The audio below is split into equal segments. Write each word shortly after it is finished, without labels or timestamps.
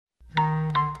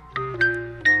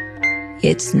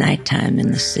It's nighttime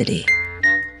in the city.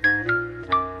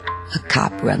 A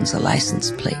cop runs a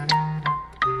license plate.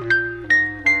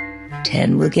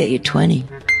 10 will get you 20.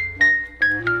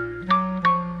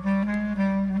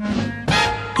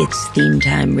 It's Theme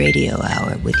Time Radio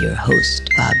Hour with your host,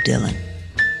 Bob Dylan.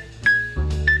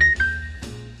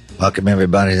 Welcome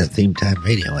everybody to Theme Time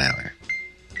Radio Hour.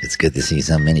 It's good to see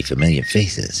so many familiar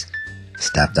faces.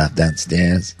 Stopped off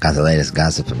downstairs, got the latest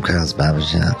gossip from Carl's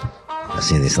Barbershop. I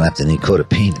see they slapped a new coat of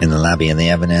paint in the lobby of the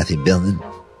Abernathy building,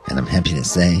 and I'm happy to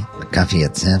say the coffee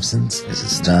at Sampson's is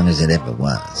as strong as it ever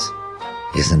was.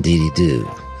 Yes, indeedy do.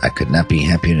 I could not be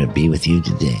happier to be with you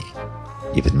today.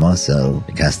 Even more so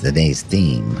because today's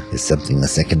theme is something the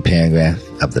second paragraph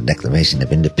of the Declaration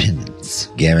of Independence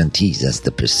guarantees us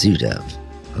the pursuit of,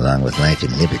 along with life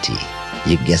and liberty.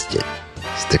 You guessed it.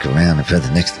 Stick around, and for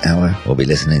the next hour, we'll be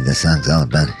listening to songs all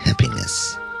about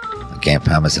happiness. I can't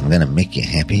promise I'm gonna make you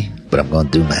happy, but I'm gonna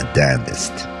do my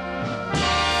darndest.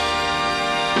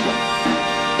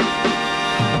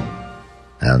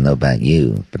 I don't know about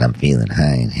you, but I'm feeling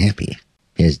high and happy.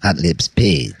 Here's Hot Lips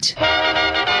Page.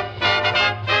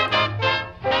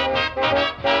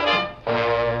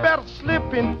 Better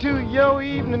slip into your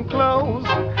evening clothes.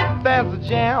 There's a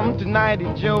jam tonight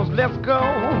at Joe's. Let's go.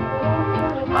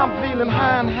 I'm feeling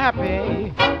high and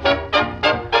happy.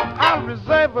 I'll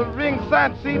reserve a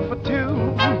ringside seat for two.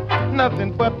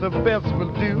 Nothing but the best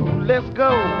will do. Let's go.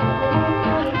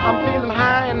 I'm feeling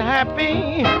high and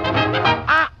happy.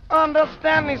 I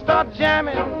understand they start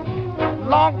jamming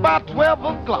long about 12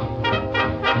 o'clock.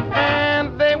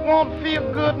 And they won't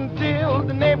feel good until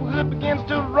the neighborhood begins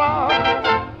to rock.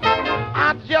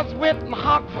 I just went and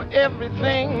hocked for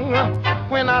everything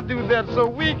when I do that so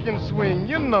we can swing,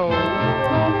 you know.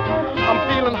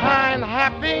 I'm feeling high and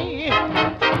happy.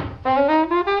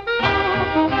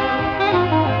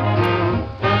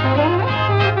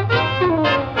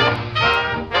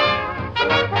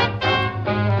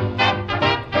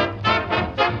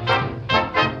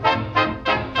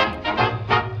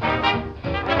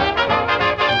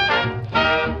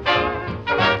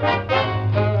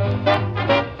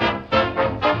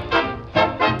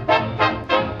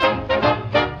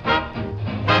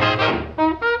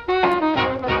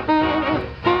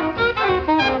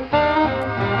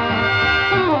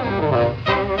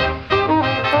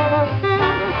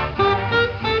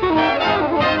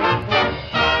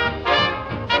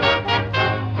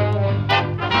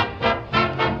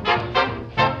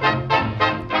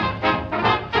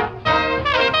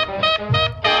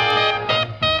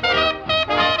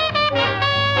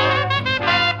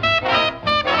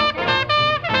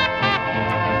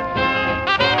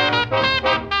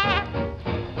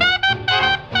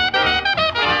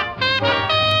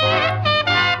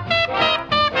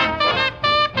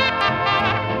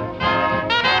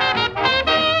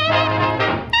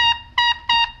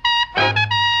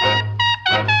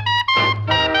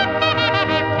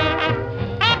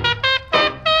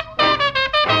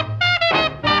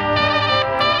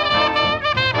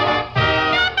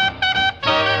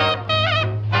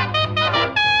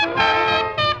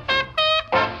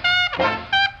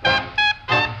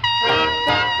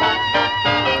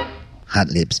 Hot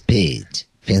Lips Page,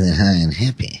 feeling high and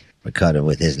happy, recorded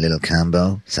with his little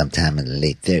combo sometime in the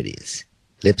late 30s.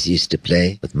 Lips used to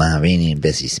play with Ma Rainey and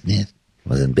Bessie Smith,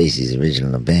 was in Basie's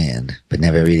original band, but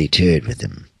never really toured with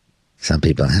them. Some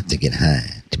people have to get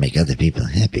high to make other people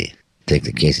happy. Take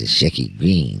the case of Shecky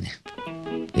Green.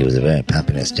 He was a very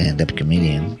popular stand-up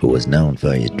comedian who was known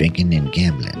for his drinking and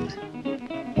gambling.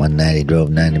 One night he drove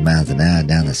 90 miles an hour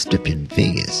down the strip in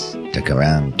Vegas, took a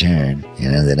wrong turn,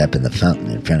 and ended up in the fountain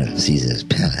in front of Caesar's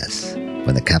Palace.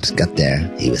 When the cops got there,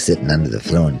 he was sitting under the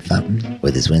flowing fountain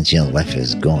with his windshield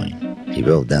wipers going. He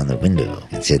rolled down the window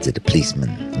and said to the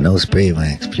policeman, "No spray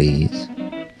wax, please."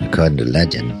 According to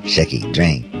legend, Shecky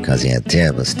drank because he had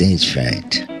terrible stage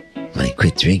fright. When he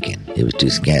quit drinking, he was too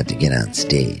scared to get on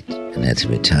stage and had to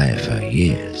retire for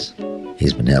years.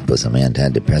 He's been helped with some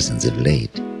antidepressants of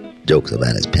late. Jokes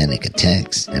about his panic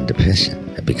attacks and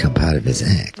depression have become part of his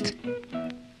act.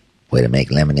 Way to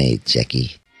make lemonade,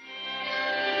 Shecky.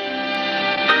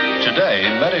 Today,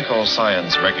 medical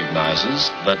science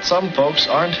recognizes that some folks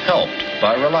aren't helped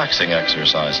by relaxing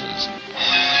exercises.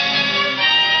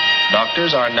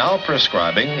 Doctors are now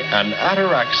prescribing an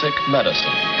ataraxic medicine.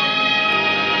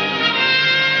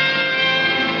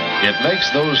 It makes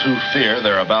those who fear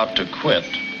they're about to quit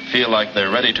feel like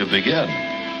they're ready to begin,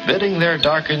 bidding their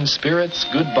darkened spirits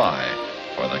goodbye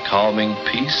for the calming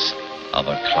peace of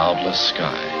a cloudless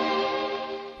sky.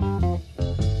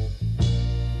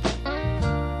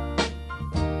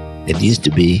 It used to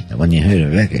be that when you heard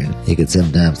a record, you could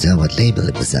sometimes tell what label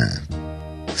it was on.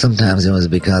 Sometimes it was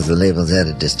because the labels had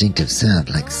a distinctive sound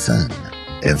like Sun,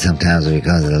 and sometimes it was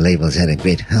because the labels had a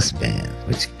great house band,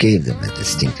 which gave them a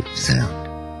distinctive sound.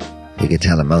 You could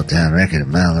tell a Motown record a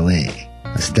mile away.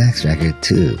 A Stax record,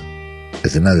 too.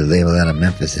 There's another label out of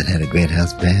Memphis that had a great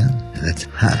house band, and that's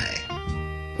High.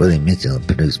 Willie Mitchell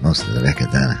produced most of the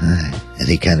records on High, and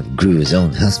he kind of grew his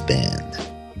own house band.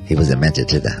 He was a mentor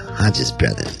to the Hodges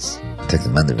brothers, took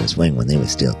them under his wing when they were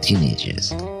still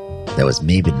teenagers. There was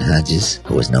Mabin Hodges,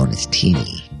 who was known as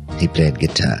Teeny. He played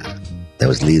guitar. There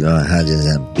was Leroy Hodges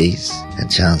on bass,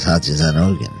 and Charles Hodges on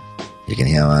organ. You can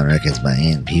hear on records by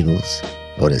Ann Peebles,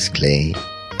 Otis Clay,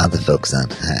 other folks on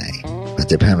High. But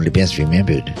they're probably best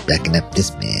remembered backing up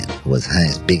this man, who was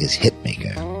High's biggest hit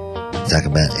maker. Talk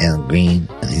about Al Green,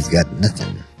 and he's got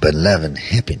nothing but love and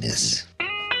happiness.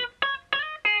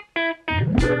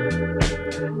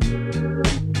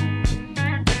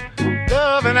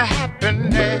 Love and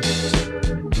happiness.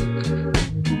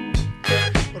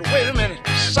 But wait a minute,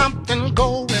 something's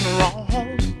going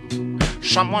wrong.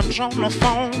 Someone's on the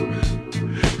phone,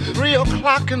 3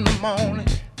 o'clock in the morning.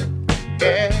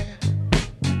 Yeah,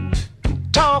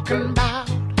 talking about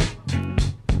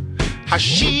how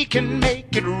she can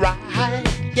make it right,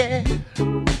 yeah.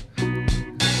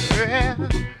 Yeah.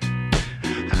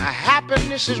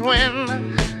 Happiness is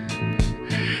when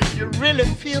you really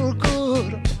feel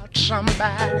good about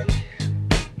somebody.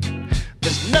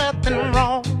 There's nothing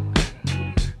wrong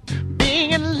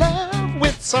being in love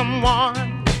with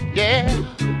someone, yeah.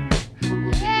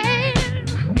 Yeah.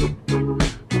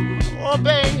 Oh,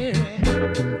 baby,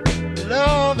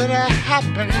 love and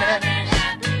happiness.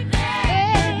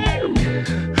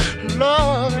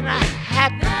 Love and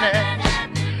happiness.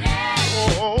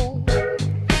 Oh.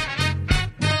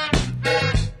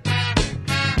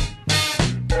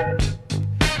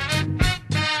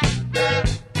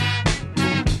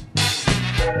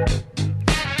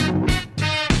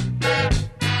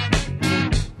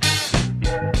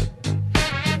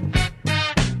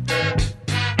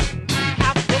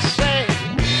 Have to say,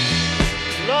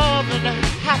 love and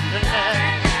happiness.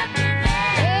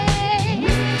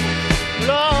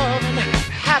 Love and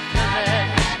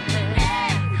happiness.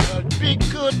 Be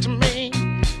good to me,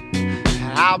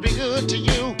 and I'll be good to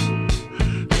you.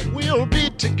 We'll be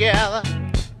together,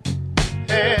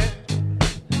 yeah,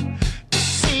 to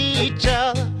see each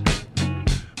other,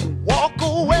 walk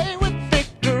away with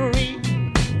victory,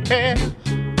 yeah.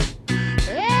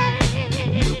 Hey.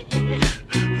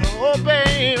 Oh,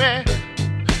 baby,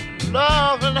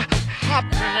 love and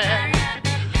happiness.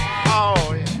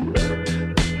 Oh,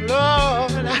 yeah.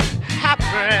 Love and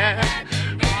happiness.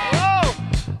 Oh.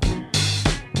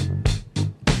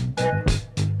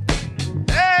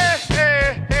 Hey, hey,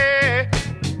 hey.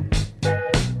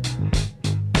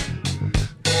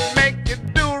 Make you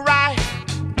do right.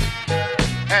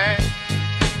 Hey.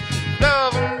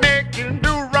 Love and make you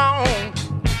do wrong.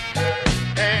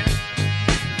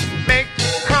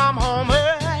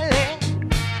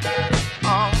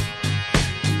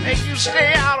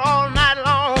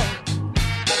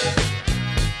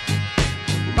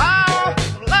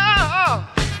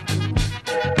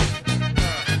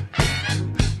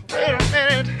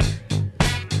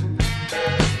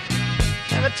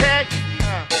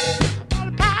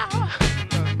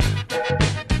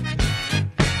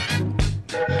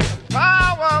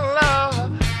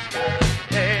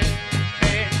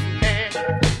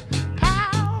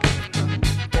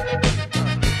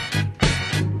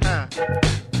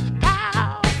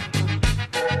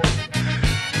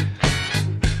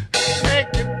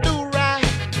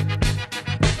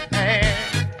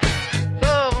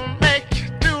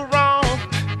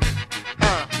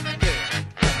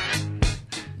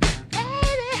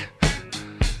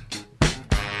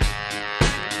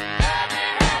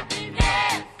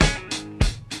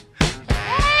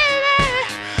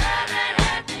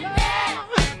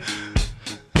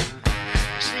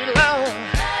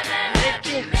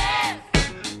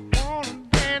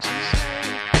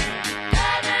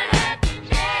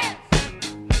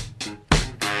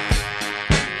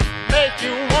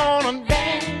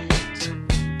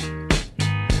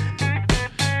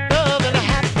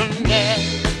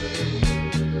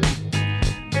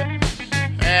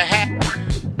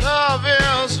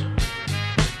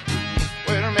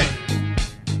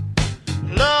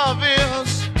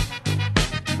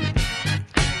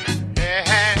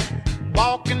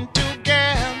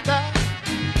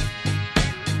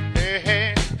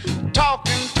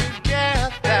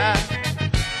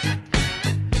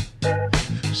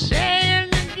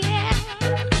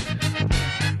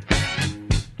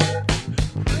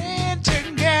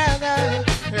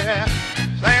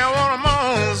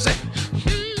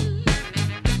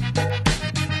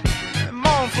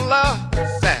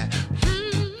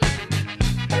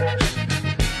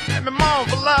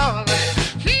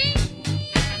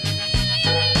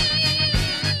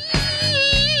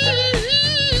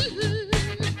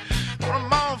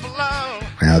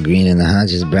 Al Green and the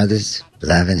Hodges Brothers,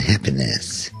 Love and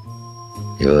Happiness.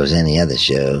 If it was any other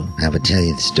show, I would tell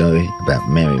you the story about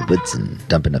Mary Woodson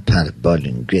dumping a pot of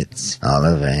boiling grits all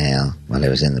over Al while he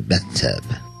was in the bathtub.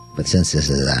 But since this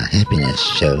is a happiness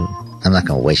show, I'm not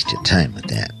going to waste your time with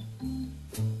that.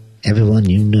 Everyone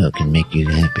you know can make you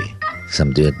happy.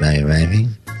 Some do it by arriving,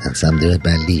 and some do it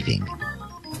by leaving.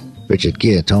 Richard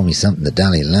Gere told me something the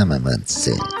Dalai Lama once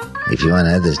said. If you want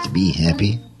others to be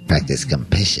happy, practice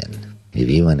compassion. If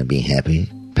you want to be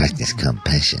happy, practice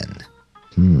compassion.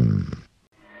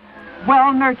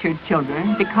 Well-nurtured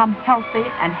children become healthy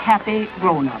and happy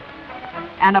grown-ups.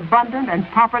 An abundant and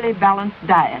properly balanced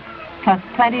diet, plus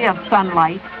plenty of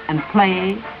sunlight and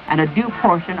play and a due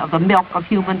portion of the milk of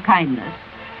human kindness,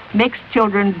 makes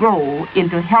children grow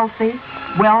into healthy,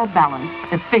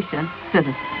 well-balanced, efficient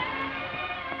citizens.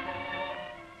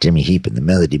 Jimmy Heap and the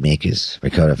Melody Makers,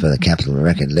 recorded for the Capitol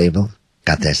record label,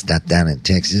 got their start down in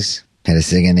Texas, had a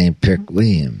singer named Perk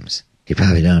Williams. You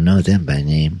probably don't know them by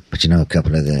name, but you know a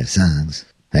couple of their songs.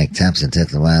 Frank Thompson took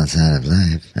The Wild Side of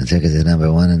Life and took it to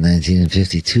number 1 in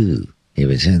 1952. He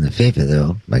returned the favor,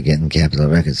 though, by getting Capitol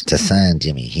Records to sign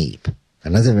Jimmy Heap.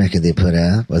 Another record they put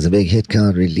out was a big hit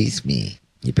called Release Me.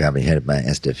 You probably heard it by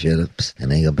Esther Phillips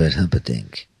and Engelbert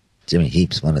Humperdinck. Jimmy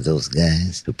Heap's one of those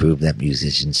guys who proved that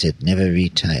musicians should never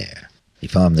retire. He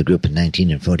formed the group in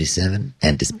 1947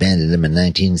 and disbanded them in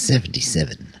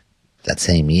 1977. That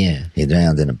same year, he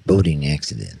drowned in a boating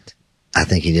accident. I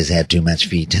think he just had too much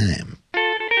free time.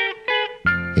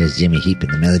 Here's Jimmy Heap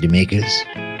and the Melody Makers.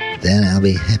 Then I'll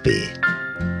be happy.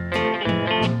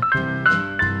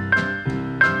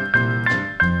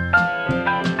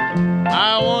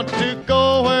 I want to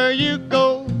go where you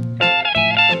go,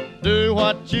 do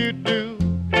what you do,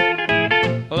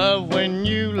 love when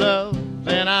you love,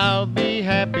 then I'll be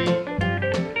happy.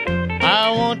 I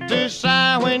want to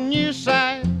sigh when you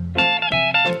sigh,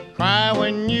 cry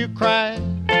when you cry,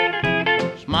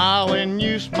 smile when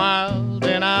you smile,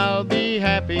 then I'll be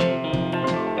happy.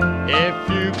 If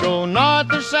you go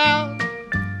north or south,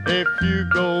 if you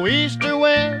go east or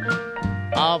west,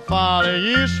 I'll follow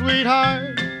you,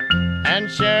 sweetheart,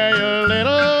 and share your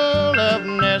little love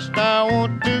nest. I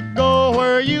want to go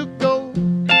where you go,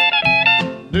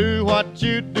 do what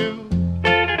you do,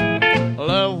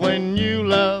 love when you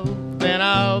love, then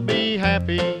I'll be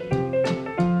happy.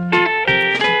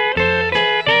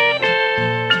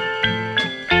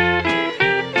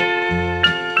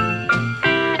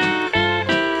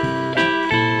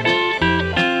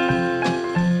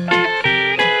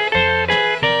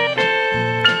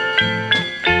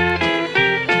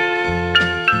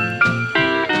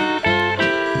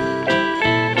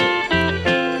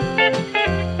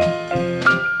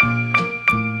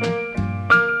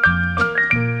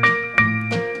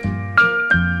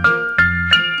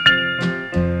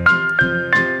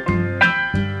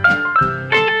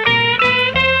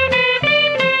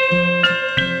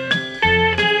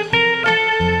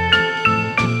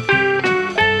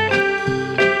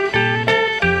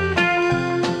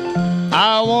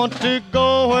 I want to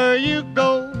go where you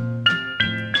go,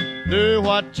 do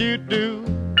what you do,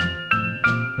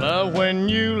 love when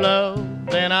you love,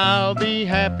 then I'll be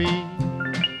happy.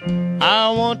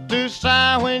 I want to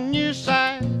sigh when you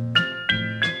sigh,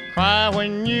 cry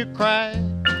when you cry,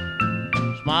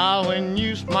 smile when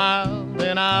you smile,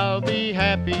 then I'll be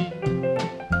happy.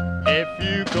 If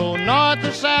you go north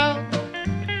or south,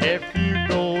 if you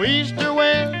go east or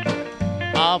west,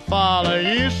 I'll follow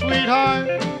you, sweetheart,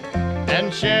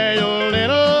 and share your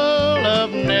little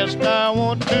love nest. I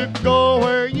want to go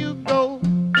where you go,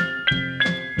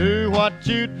 do what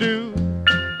you do,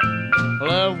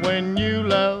 love when you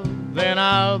love, then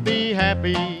I'll be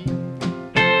happy.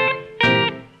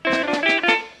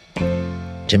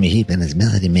 Jimmy Heap and his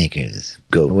Melody Makers,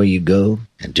 go where you go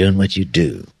and doing what you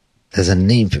do. There's a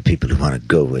name for people who want to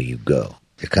go where you go.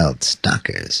 They're called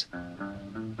stalkers.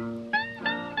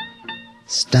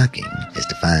 Stalking is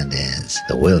defined as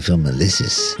the willful,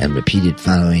 malicious, and repeated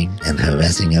following and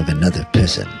harassing of another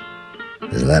person.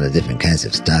 There's a lot of different kinds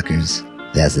of stalkers.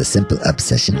 There's the simple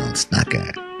obsessional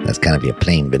stalker. That's kind of your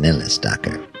plain vanilla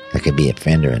stalker. That could be a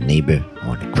friend or a neighbor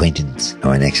or an acquaintance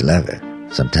or an ex-lover.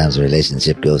 Sometimes a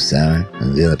relationship goes sour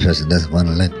and the other person doesn't want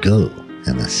to let go,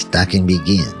 and the stalking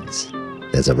begins.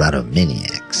 There's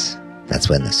erotomaniacs. That's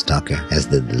when the stalker has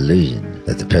the delusion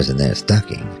that the person they're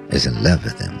stalking is in love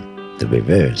with them. The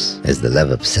reverse is the love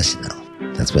obsessional.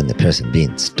 That's when the person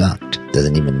being stalked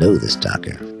doesn't even know the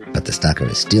stalker, but the stalker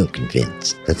is still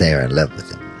convinced that they are in love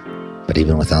with him. But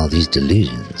even with all these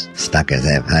delusions, stalkers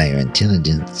have higher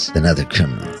intelligence than other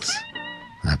criminals.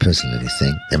 I personally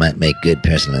think they might make good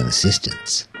personal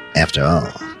assistants. After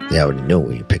all, They already know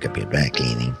where you pick up your dry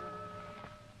cleaning.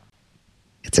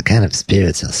 It's a kind of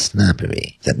spiritual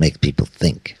snobbery that makes people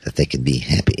think that they can be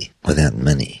happy without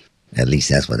money. At least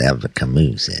that's what Albert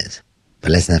Camus says.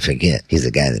 But let's not forget, he's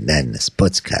the guy that died in a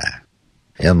sports car.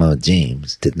 Elmore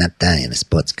James did not die in a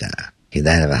sports car. He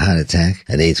died of a heart attack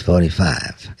at age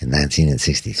 45 in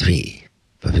 1963.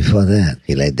 But before that,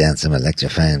 he laid down some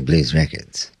electrifying blues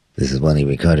records. This is one he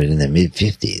recorded in the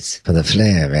mid-50s for the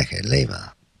Flair record label.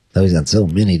 Though he's on so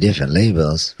many different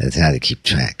labels, it's hard to keep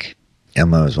track.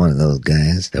 Elmore was one of those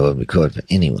guys that would record for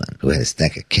anyone who had a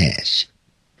stack of cash.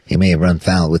 He may have run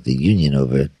foul with the union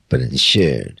over it, but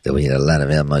ensured that we had a lot of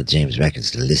Elmore James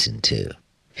records to listen to.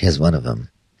 Here's one of them.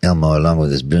 Elmore, along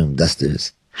with his Broom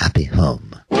Dusters, Happy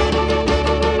Home.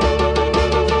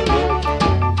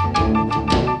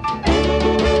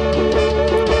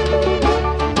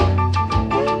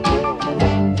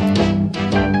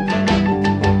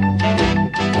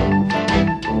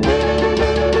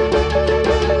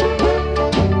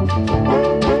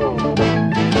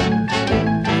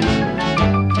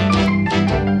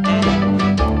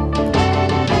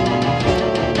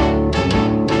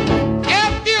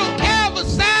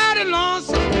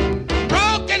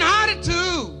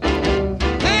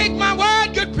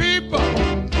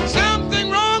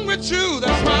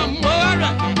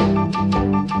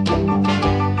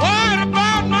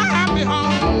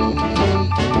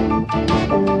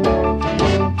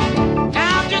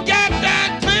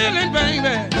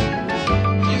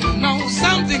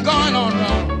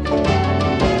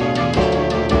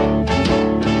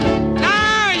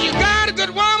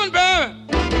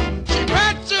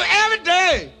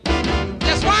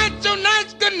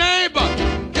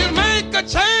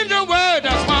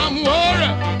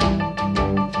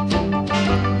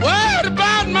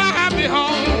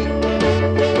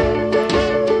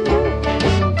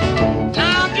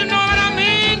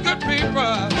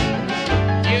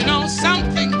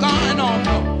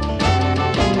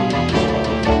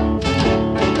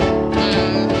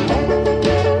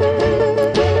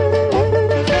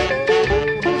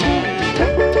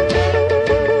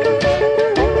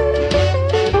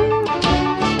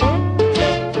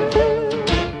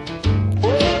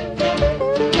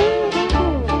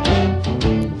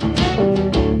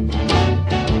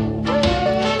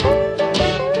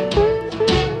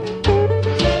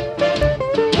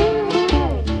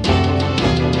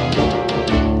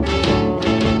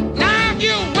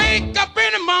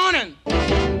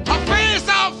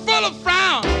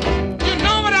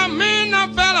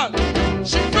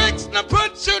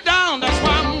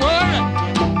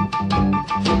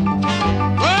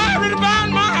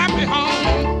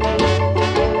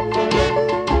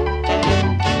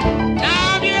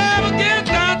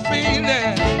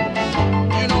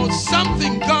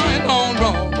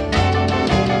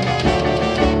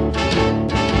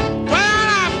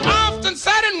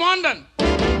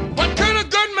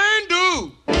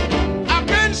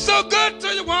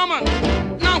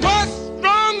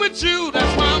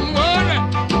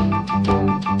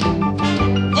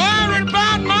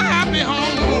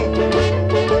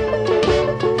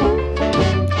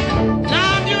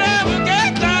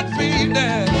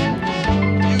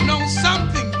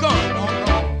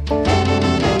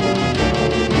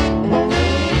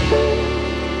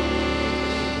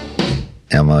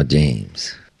 Elmore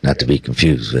James, not to be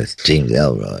confused with James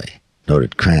Ellroy,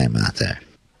 noted crime author.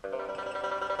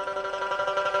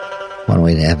 One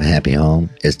way to have a happy home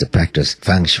is to practice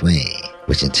feng shui,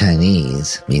 which in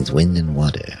Chinese means wind and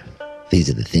water. These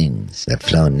are the things that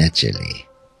flow naturally.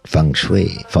 Feng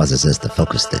shui forces us to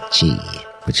focus the qi,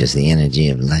 which is the energy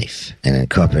of life, and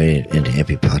incorporate it into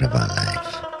every part of our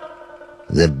life.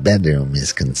 The bedroom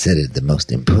is considered the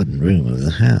most important room of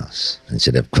the house and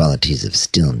should have qualities of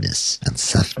stillness and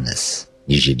softness.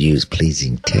 You should use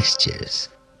pleasing textures.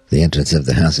 The entrance of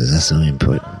the house is also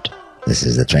important. This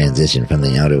is the transition from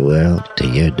the outer world to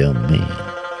your domain.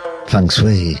 Feng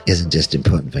Shui isn't just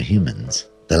important for humans.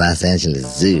 The Los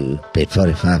Angeles Zoo paid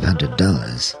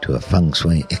 $4,500 to a Feng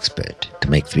Shui expert to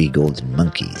make 3 golden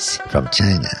monkeys from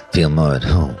China feel more at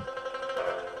home.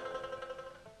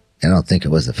 I don't think it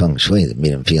was the feng shui that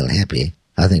made them feel happy.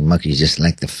 I think monkeys just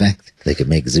liked the fact they could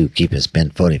make zookeepers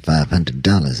spend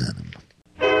 $4,500 on them.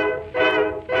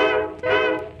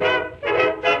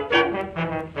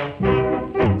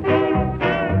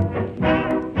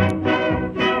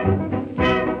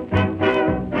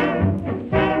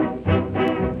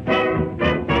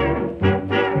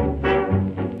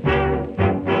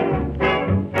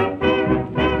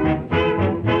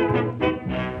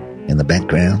 In the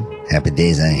background, Happy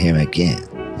Days Are Here Again,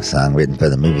 a song written for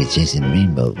the movie Chasing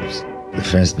Rainbows.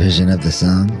 The first version of the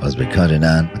song was recorded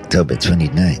on October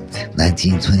 29th,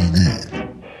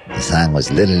 1929. The song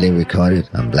was literally recorded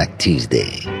on Black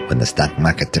Tuesday, when the stock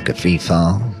market took a free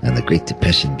fall and the Great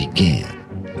Depression began.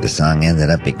 The song ended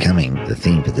up becoming the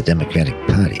theme for the Democratic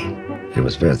Party. It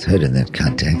was first heard in that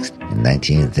context in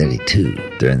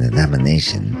 1932 during the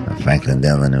nomination of Franklin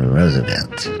Delano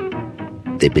Roosevelt.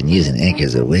 They've been using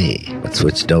Anchors Away, but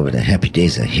switched over to Happy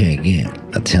Days Are Here Again,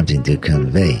 attempting to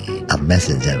convey a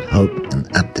message of hope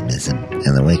and optimism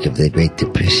in the wake of the Great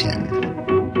Depression.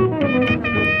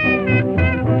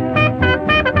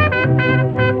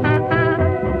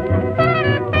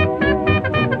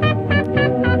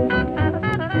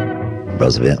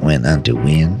 Roosevelt went on to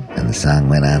win, and the song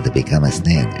went on to become a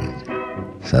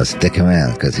standard. So stick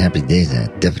around, because Happy Days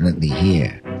are definitely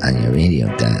here, on your radio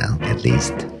dial, at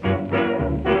least.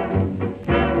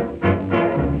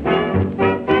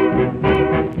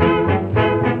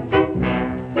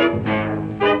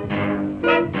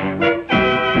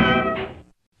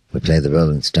 We play the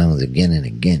Rolling Stones again and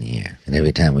again here, and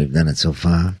every time we've done it so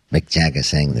far, Mick Jagger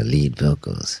sang the lead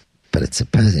vocals. But it's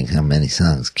surprising how many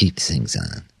songs Keith sings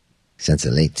on. Since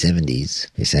the late 70s,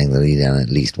 he sang the lead on at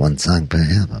least one song per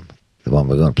album. The one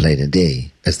we're going to play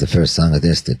today is the first song of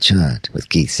this to chart, with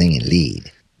Keith singing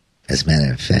lead. As a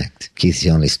matter of fact, Keith's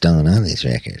the only Stone on this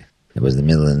record. It was the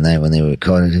middle of the night when they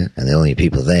recorded it, and the only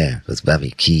people there was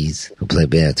Bobby Keys, who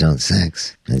played baritone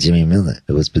sax, and Jimmy Miller,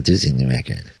 who was producing the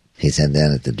record. He sat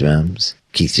down at the drums,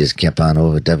 Keith just kept on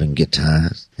overdubbing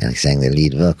guitars, and he sang the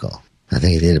lead vocal. I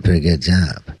think he did a pretty good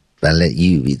job, but I'll let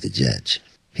you be the judge.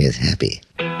 Here's Happy.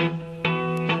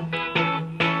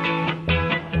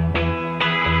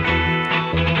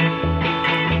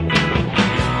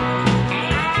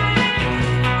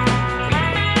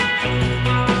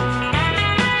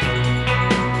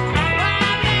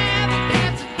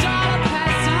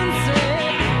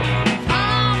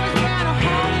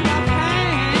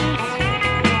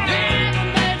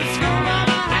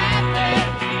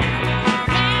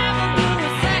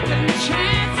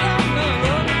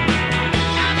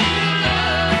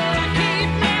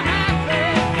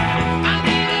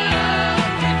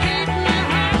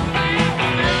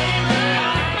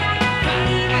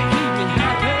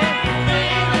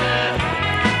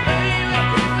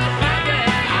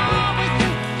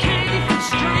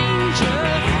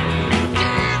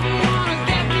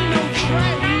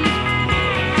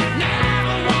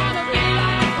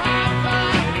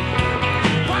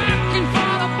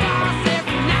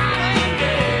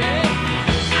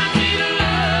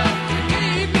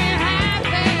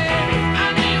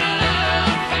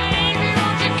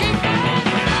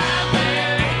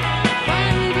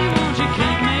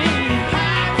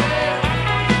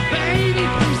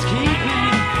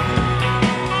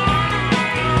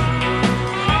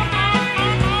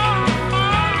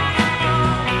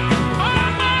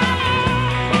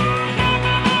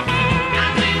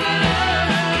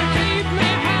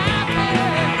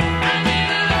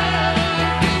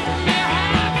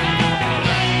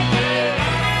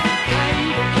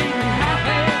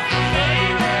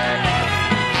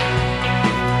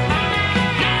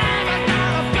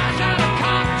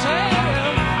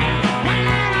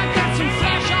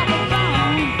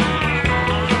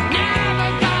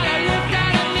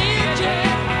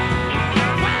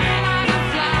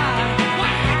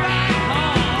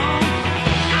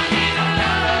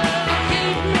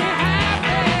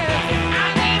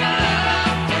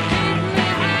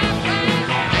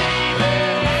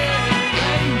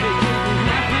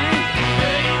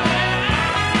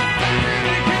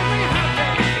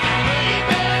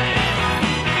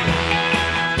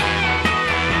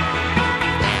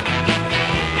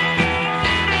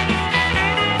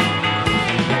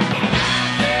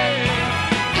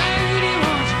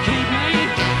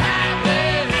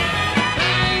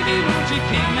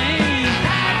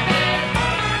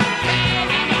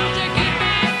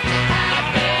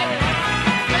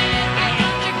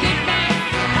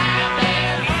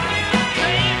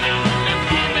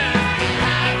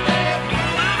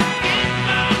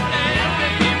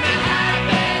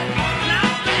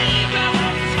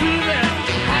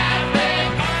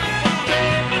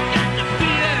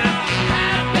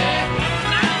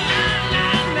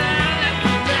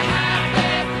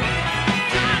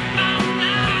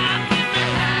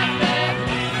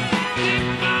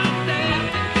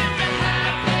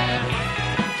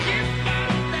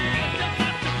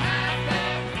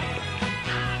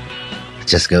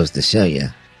 Just goes to show you,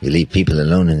 you leave people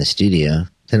alone in the studio,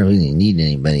 they don't really need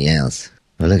anybody else.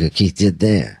 Well, look what Keith did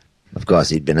there. Of course,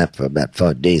 he'd been up for about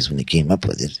 4 days when he came up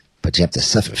with it, but you have to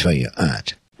suffer for your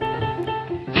art.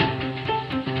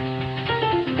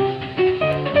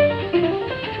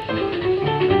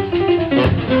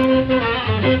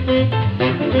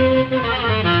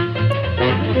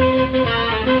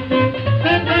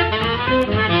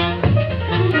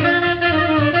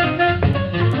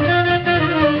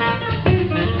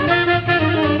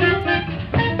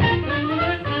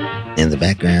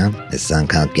 background is a song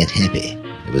called Get Happy.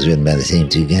 It was written by the same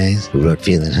two guys who wrote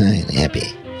Feeling High and Happy.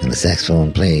 And the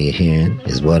saxophone player you're hearing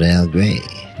is Wardell Gray,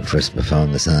 who first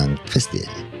performed the song Twisted.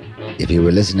 If you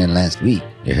were listening last week,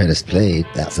 you heard us play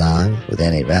that song with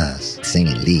Annie Ross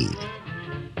singing lead.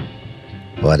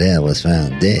 Wardell was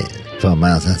found dead 4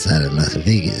 miles outside of Las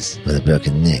Vegas with a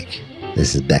broken neck.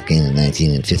 This is back in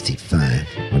 1955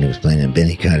 when he was playing in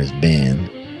Benny Carter's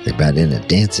band. They brought in a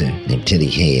dancer named Teddy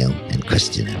Hale and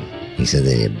questioned him. He said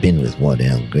that he had been with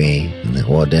Wardell Gray and that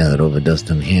Wardell had overdosed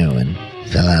on heroin,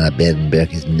 fell out of bed and broke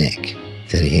his neck.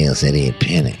 Teddy Hale said he had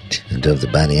panicked and drove the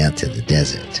body out to the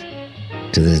desert.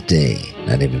 To this day,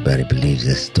 not everybody believes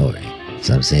this story.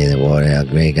 Some say that Wardell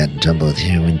Gray got in trouble with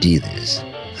heroin dealers.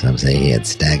 Some say he had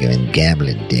staggering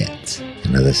gambling debts.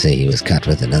 And others say he was caught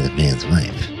with another man's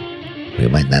wife. We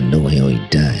might not know how he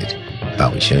died,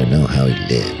 but we sure know how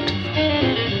he lived.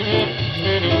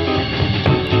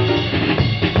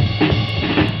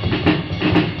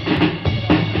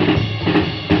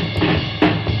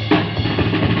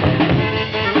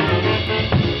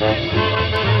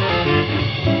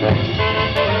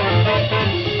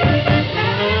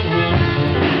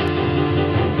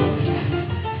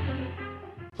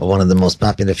 One of the most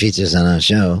popular features on our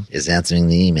show is answering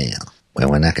the email, where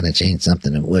we're not going to change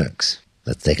something that works.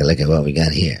 Let's take a look at what we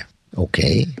got here.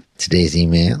 Okay, today's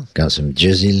email comes from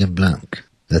Jersey LeBlanc.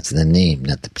 That's the name,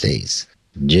 not the place.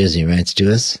 Jersey writes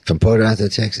to us from Port Arthur,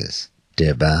 Texas.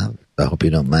 Dear Bob, I hope you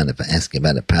don't mind if I ask you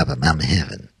about a problem I'm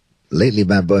having. Lately,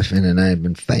 my boyfriend and I have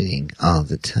been fighting all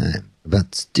the time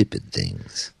about stupid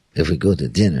things. If we go to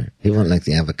dinner, he won't like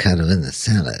the avocado in the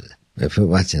salad. If we're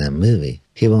watching a movie,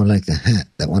 he won't like the hat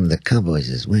that one of the cowboys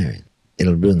is wearing.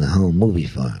 It'll ruin the whole movie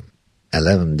for him. I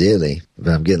love him dearly,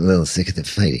 but I'm getting a little sick of the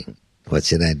fighting. What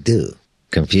should I do?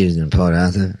 Confused in Port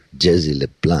Arthur, Jersey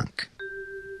LeBlanc.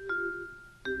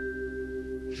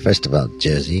 First of all,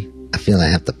 Jersey, I feel I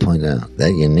have to point out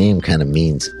that your name kind of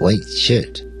means white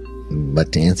shirt.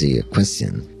 But to answer your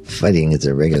question, fighting is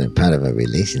a regular part of a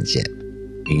relationship.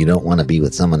 You don't want to be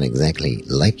with someone exactly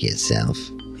like yourself.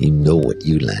 You know what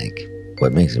you like.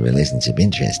 What makes a relationship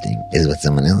interesting is what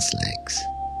someone else likes.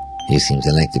 You seem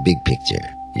to like the big picture.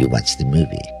 You watch the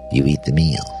movie. You eat the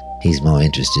meal. He's more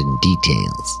interested in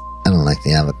details. I don't like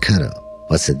the avocado.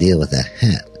 What's the deal with that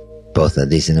hat? Both are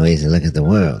decent ways to look at the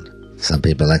world. Some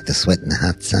people like to sweat in the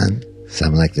hot sun.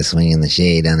 Some like to swing in the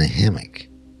shade on a hammock.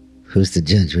 Who's to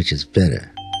judge which is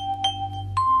better?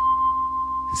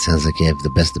 It sounds like you have the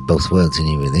best of both worlds in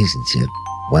your relationship.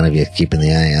 One of you keeping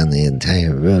the eye on the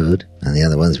entire road, and the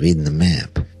other one's reading the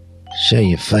map. Sure,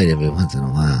 you fight every once in a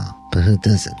while, but who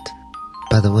doesn't?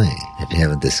 By the way, if you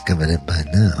haven't discovered it by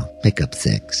now, pickup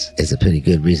sex is a pretty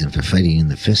good reason for fighting in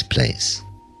the first place.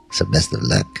 So best of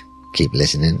luck, keep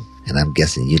listening, and I'm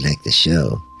guessing you like the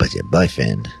show, but your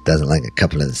boyfriend doesn't like a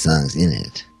couple of the songs in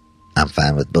it. I'm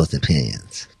fine with both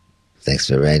opinions. Thanks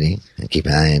for writing, and keep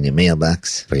an eye on your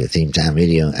mailbox for your Theme Time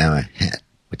Radio Hour hat,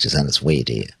 which is on its way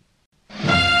to you.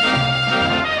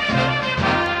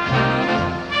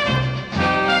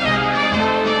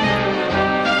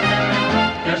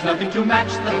 There's nothing to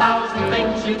match the 1,000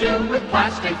 things you do with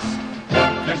plastics.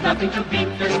 There's nothing to beat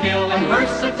their skill and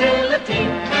versatility.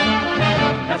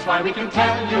 That's why we can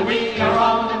tell you we are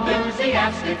all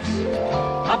enthusiastics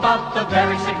about the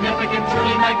very significant,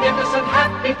 truly magnificent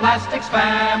Happy Plastics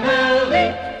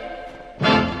family.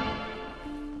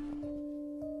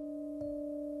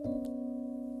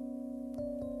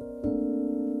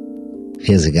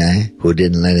 Here's a guy who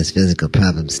didn't let his physical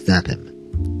problems stop him.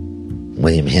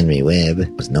 William Henry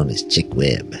Webb was known as Chick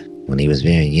Webb. When he was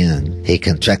very young, he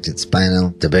contracted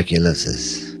spinal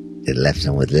tuberculosis. It left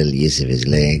him with little use of his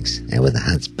legs and with a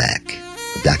hunchback.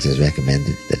 The doctors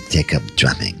recommended that he take up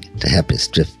drumming to help his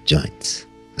stiff joints.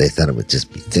 They thought it would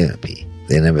just be therapy.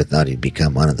 They never thought he'd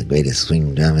become one of the greatest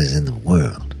swing drummers in the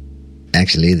world.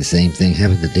 Actually, the same thing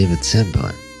happened to David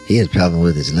Sanborn. He had problems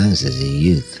with his lungs as a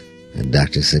youth, and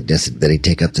doctors suggested that he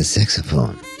take up the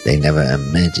saxophone. They never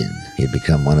imagined he'd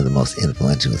become one of the most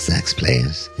influential sax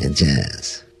players in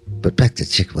jazz. But back to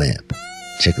Chick Webb.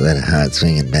 Chick led a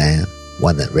hard-swinging band,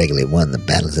 one that regularly won the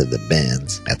battles of the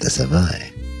bands at the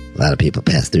Savoy. A lot of people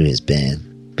passed through his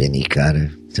band. Benny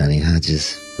Carter, Johnny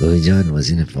Hodges, Louis Jordan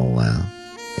was in it for a while.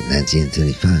 In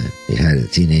 1935, he hired a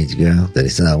teenage girl that he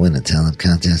saw win a talent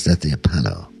contest at the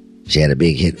Apollo. She had a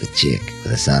big hit with Chick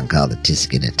with a song called The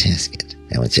Tisket or Tasket.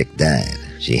 And when Chick died,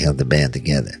 she held the band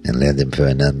together and led them for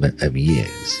a number of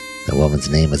years. The woman's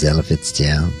name was Ella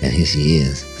Fitzgerald, and here she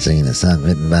is, singing a song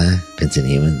written by Vincent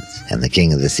Hewins and the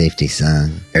king of the safety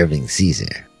song, Irving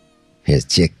Caesar. Here's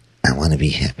Chick, I Want to Be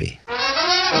Happy.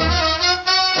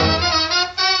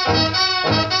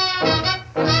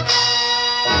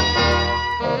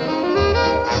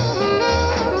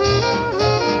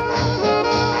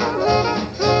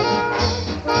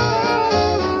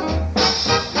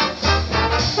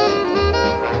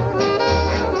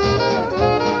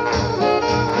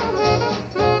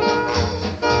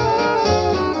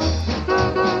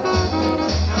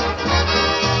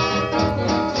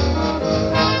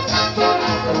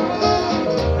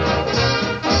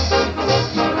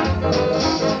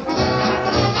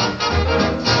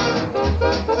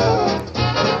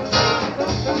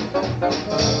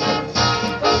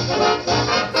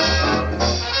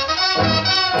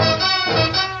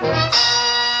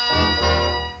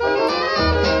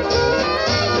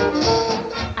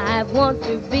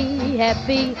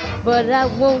 happy, but I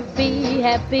won't be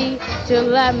happy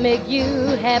till I make you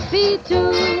happy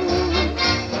too.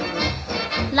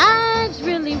 Life's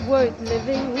really worth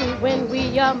living when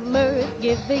we are mirth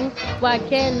giving. Why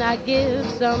can't I give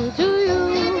some to you?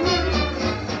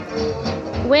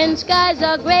 When skies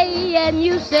are gray and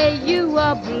you say you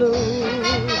are blue,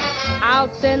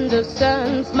 I'll send the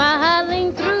sun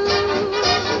smiling through.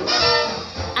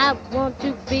 I want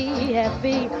to be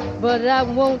happy, but I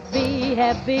won't be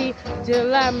happy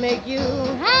till I make you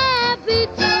happy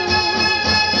too.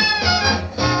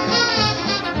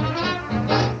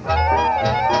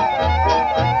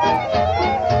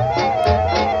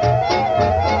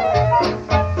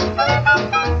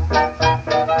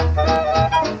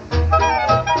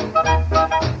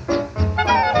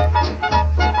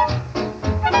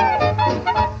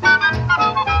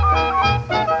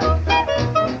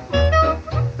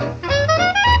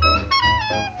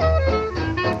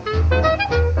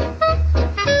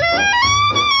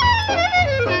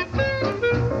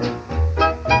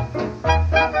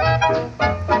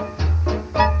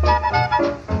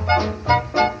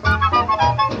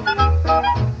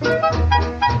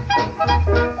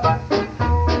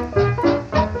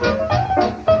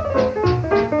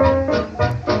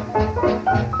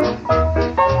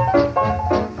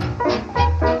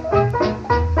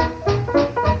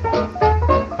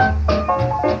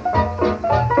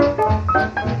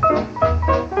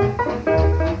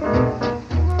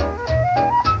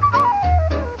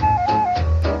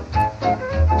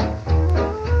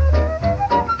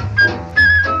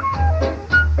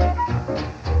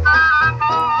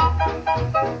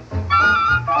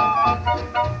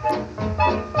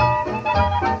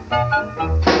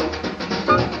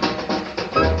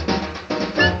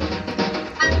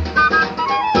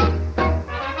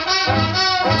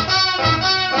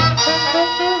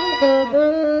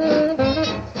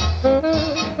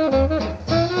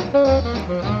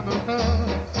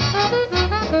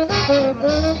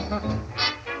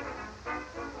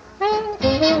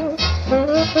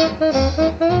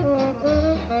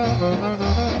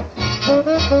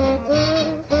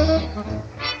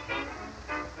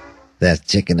 That's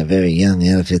Chicken, a very young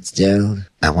Ella Fitzgerald.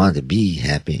 I want to be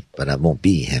happy, but I won't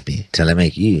be happy till I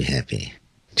make you happy.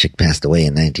 Chick passed away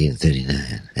in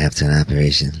 1939 after an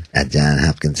operation at Johns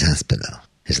Hopkins Hospital.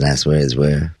 His last words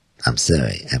were, "I'm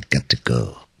sorry, I've got to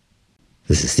go."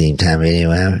 This is Theme Time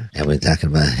Radio Hour, and we're talking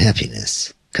about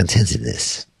happiness,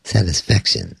 contentedness,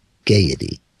 satisfaction,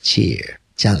 gaiety, cheer,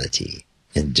 jollity,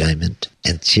 enjoyment,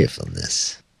 and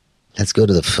cheerfulness. Let's go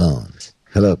to the phones.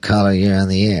 Hello, caller, you're on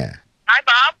the air. Hi,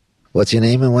 Bob. What's your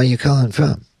name and where are you calling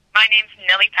from? My name's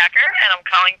Nellie Packer, and I'm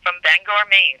calling from Bangor,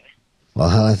 Maine. Well,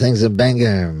 how are things in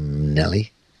Bangor,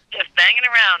 Nellie? Just banging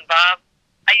around, Bob.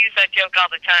 I use that joke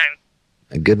all the time.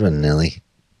 A good one, Nellie.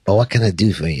 Well, what can I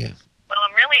do for you? Well,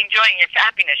 I'm really enjoying your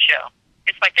happiness show.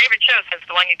 It's my favorite show since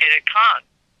the one you did at Con.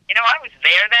 You know, I was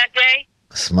there that day.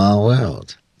 A small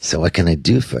world. So what can I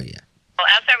do for you? Well,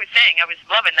 as I was saying, I was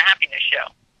loving the happiness show.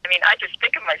 I mean, I just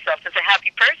think of myself as a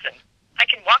happy person. I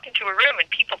can walk into a room and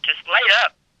people just light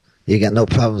up. You got no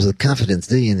problems with confidence,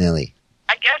 do you, Nellie?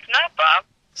 I guess not, Bob.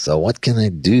 So what can I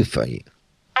do for you?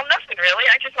 Well, nothing really.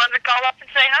 I just wanted to call up and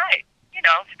say hi. You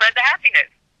know, spread the happiness.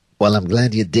 Well, I'm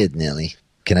glad you did, Nellie.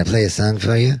 Can I play a song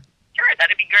for you? Sure,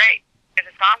 that'd be great. There's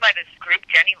a song by this group,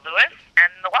 Jenny Lewis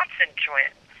and the Watson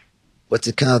Twins. What's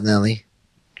it called, Nellie?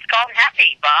 It's called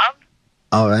Happy, Bob.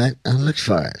 All right, I'll look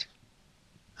for it.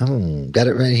 Got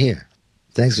it right here.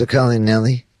 Thanks for calling,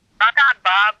 Nellie. Rock on,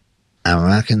 Bob. I'm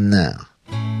rocking now.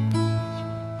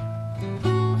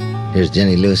 Here's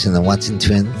Jenny Lewis and the Watson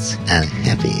Twins and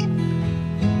Happy.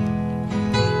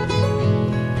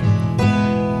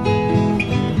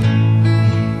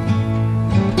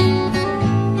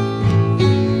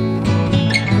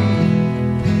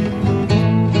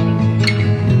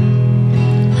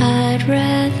 I'd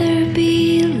rather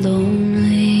be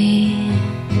lonely.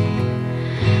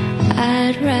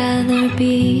 I'd rather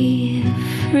be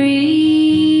free.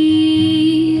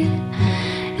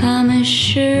 I'm as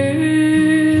sure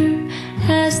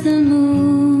as the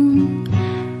moon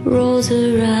rolls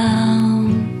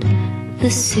around the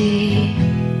sea.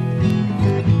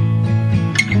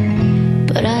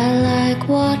 But I like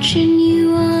watching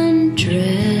you undress,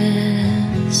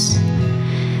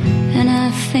 and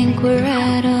I think we're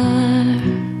at our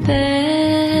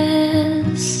best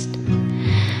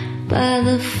by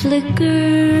the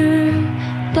flicker,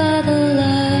 by the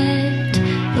light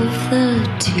of the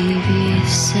TV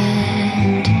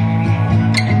set.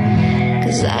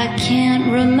 'Cause I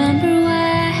can't remember why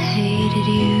I hated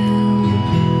you.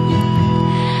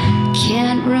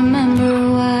 Can't remember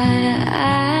why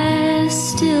I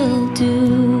still do.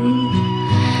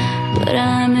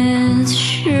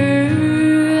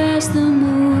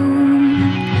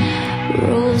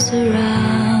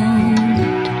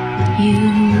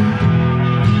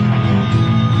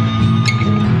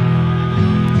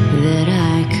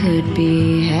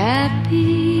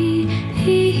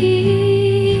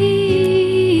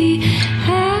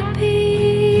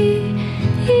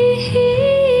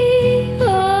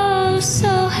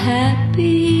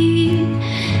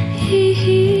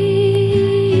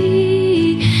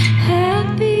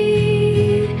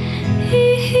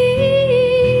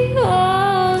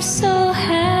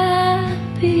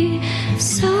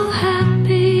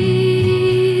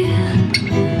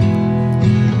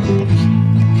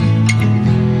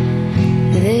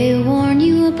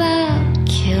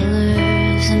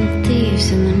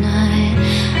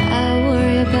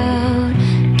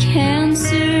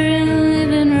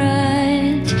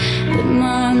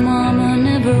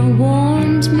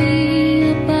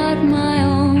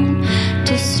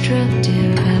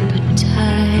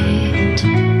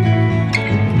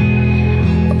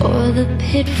 the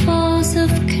pitfalls of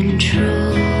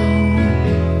control,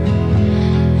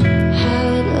 how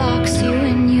it locks you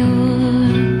in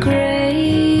your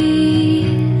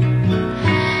grave,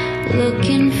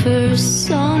 looking for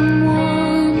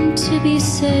someone to be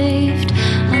saved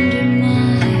under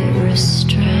my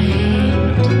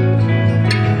restraint,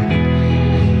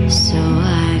 so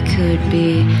I could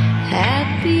be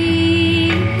happy.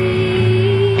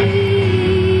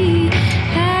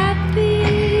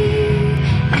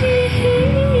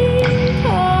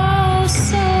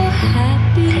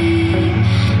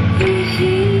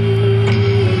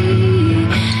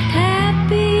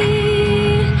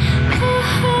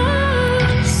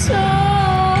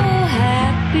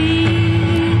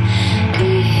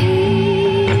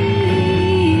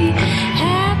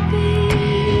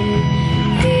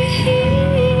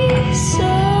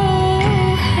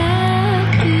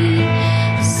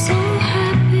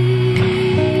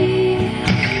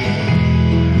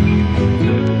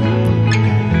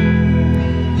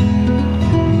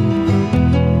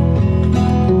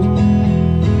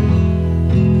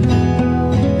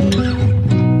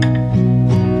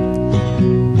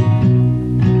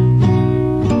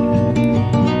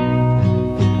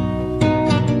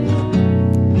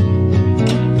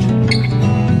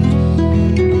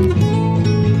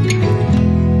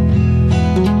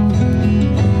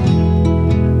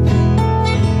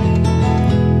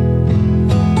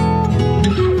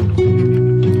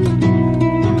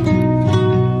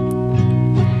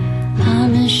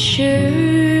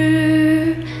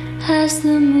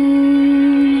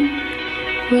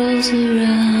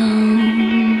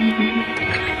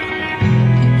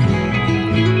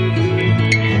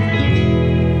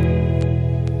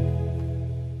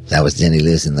 That was Jenny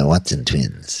Lewis and the Watson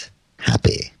Twins.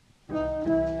 Happy.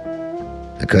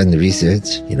 According to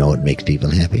research, you know what makes people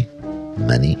happy?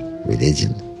 Money,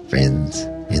 religion, friends,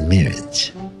 and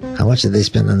marriage. How much did they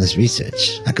spend on this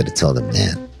research? I could have told them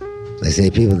that. They say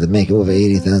people that make over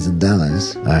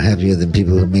 $80,000 are happier than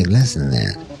people who make less than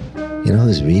that. You know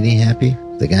who's really happy?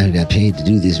 The guy who got paid to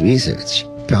do this research.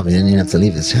 Probably didn't even have to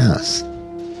leave his house.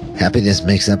 Happiness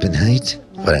makes up in height,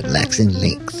 but it lacks in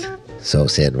length. So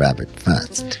said Robert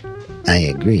Frost. I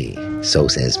agree. So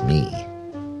says me.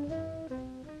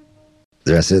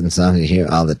 There are certain songs you hear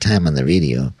all the time on the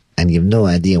radio, and you have no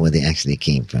idea where they actually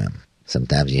came from.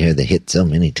 Sometimes you hear the hit so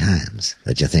many times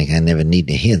that you think, I never need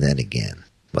to hear that again.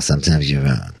 Well, sometimes you're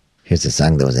wrong. Here's a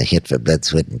song that was a hit for Blood,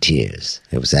 Sweat, and Tears.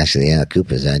 It was actually Al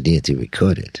Cooper's idea to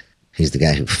record it. He's the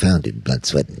guy who founded Blood,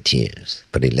 Sweat, and Tears,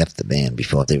 but he left the band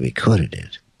before they recorded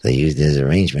it. They used his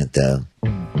arrangement, though.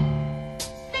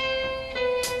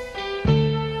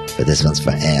 But this one's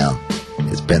for Al.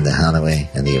 It's Brenda Holloway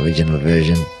and the original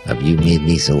version of You Made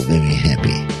Me So Very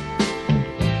Happy.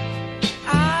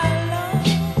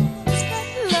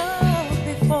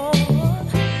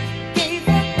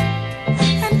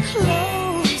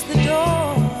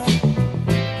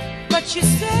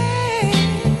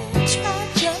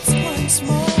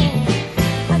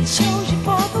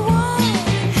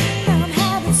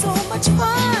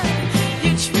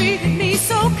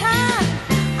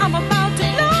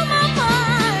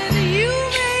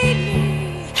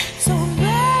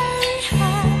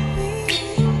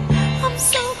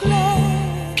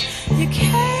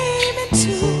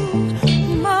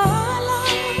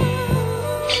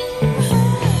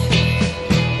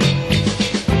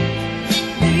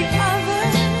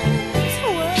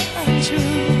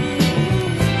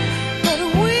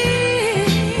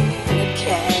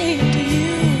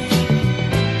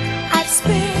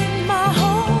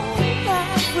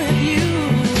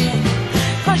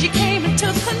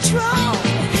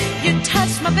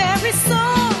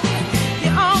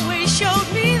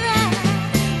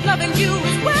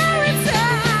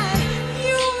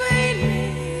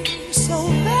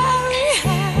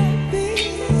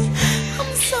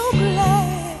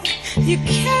 You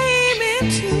came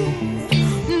into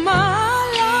my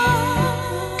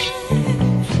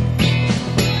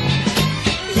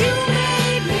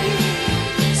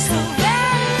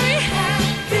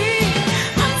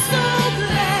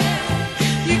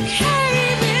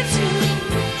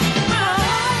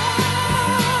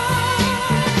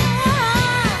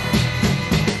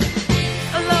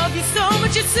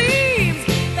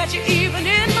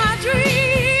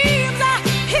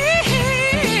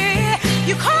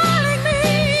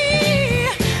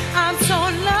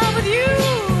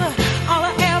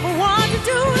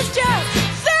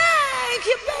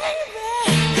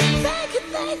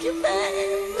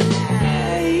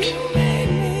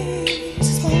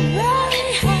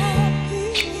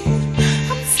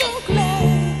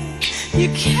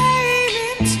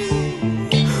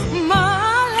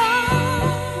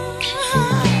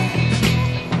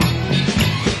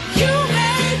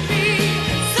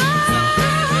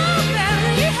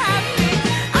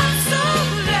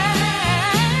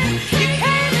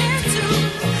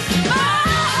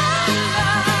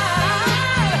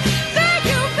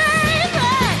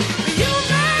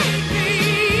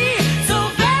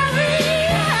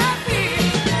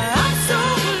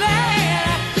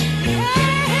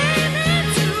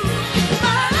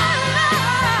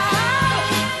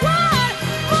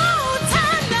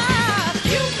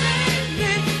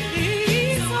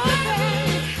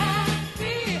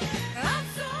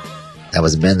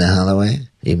was Brenda Holloway.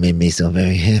 You made me so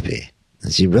very happy.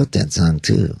 And she wrote that song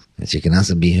too. And she can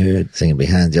also be heard singing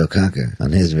behind Joe Cocker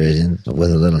on his version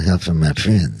with a little help from my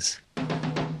friends.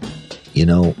 You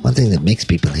know, one thing that makes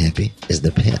people happy is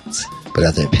their pets. But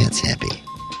are their pets happy?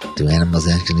 Do animals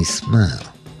actually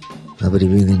smile? Nobody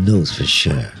really knows for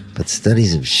sure. But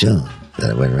studies have shown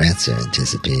that when rats are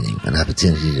anticipating an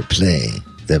opportunity to play,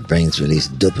 their brains release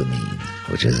dopamine,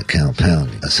 which is a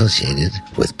compound associated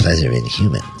with pleasure in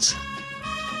humans.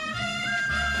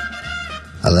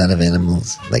 A lot of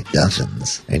animals, like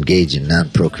dolphins, engage in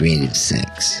non-procreative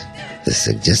sex. This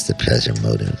suggests a pleasure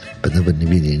motive, but nobody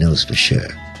really knows for sure.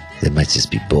 They might just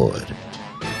be bored.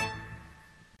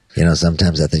 You know,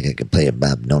 sometimes I think I could play a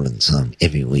Bob Nolan song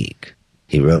every week.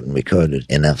 He wrote and recorded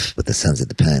enough with the Sons of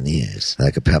the Pioneers that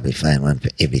I could probably find one for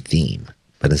every theme.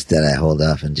 But instead I hold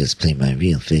off and just play my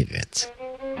real favorites.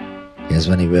 Here's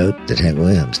one he wrote that Hank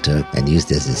Williams took and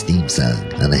used as his theme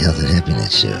song on the Health and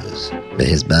Happiness shows. But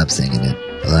here's Bob singing it,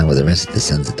 along with the rest of the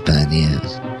Sons of the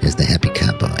Pioneers. Here's the Happy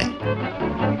Cowboy.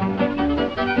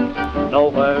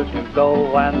 Nowhere to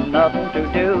go and nothing to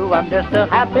do. I'm just a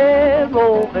happy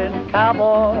roving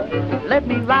cowboy. Let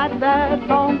me ride that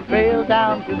long trail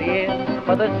down to the end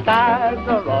where the skies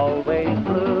are always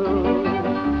blue.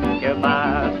 Hear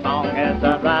my song as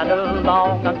I ride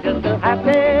along. I'm just a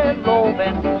happy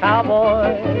roving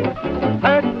cowboy.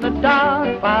 Hurting the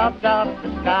dark clouds out the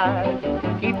skies,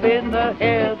 keeping the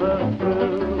heavens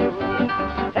blue.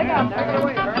 Take it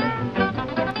away, Bernie.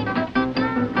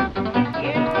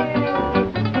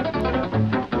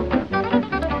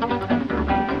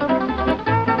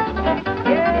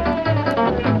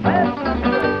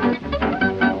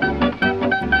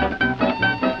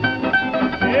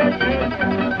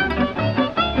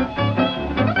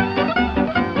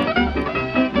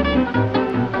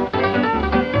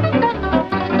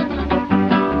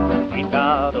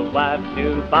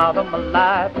 To bottom of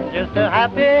life, just a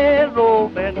happy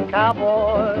roving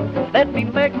cowboy. Let me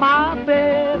make my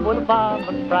bed with a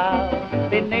bottom proud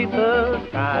beneath the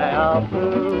sky of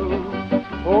blue.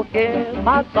 Oh, hear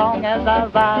my song as I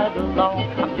ride along.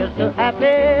 I'm just a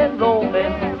happy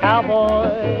roving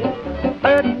cowboy.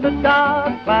 Hurting the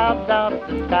dark clouds out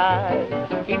the sky,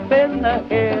 keeping the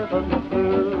heavens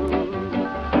blue.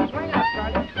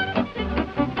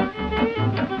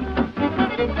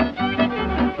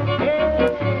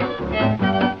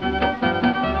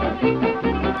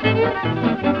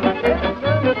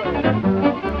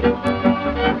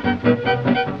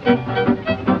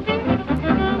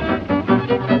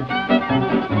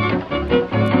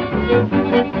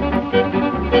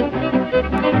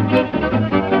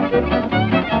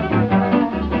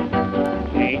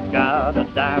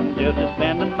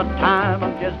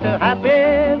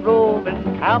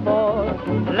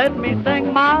 Let me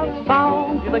sing my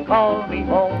song till they call me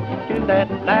home to that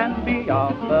land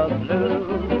beyond the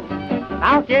blue.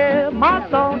 I'll hear my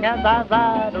song as I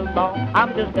ride along.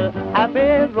 I'm just a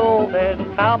happy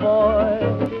roving cowboy,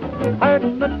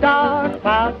 hurting the dark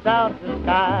clouds out the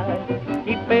sky,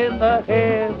 keeping the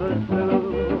heavens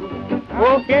blue.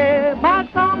 Oh, hear my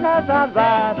song as I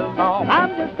ride along.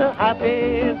 I'm just a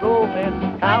happy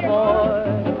roving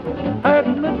cowboy,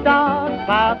 hurting the dark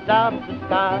clouds out the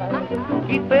sky,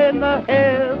 keeping the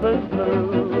heavens blue.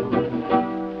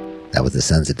 That was the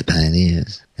Sons of the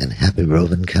Pioneers and Happy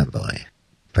Roving Cowboy.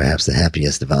 Perhaps the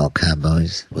happiest of all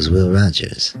cowboys was Will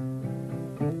Rogers.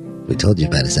 We told you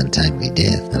about his untimely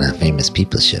death on our Famous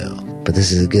People show, but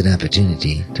this is a good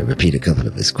opportunity to repeat a couple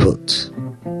of his quotes.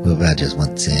 Will Rogers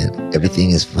once said,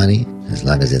 "Everything is funny as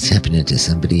long as it's happening to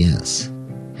somebody else."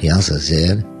 He also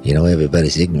said, "You know,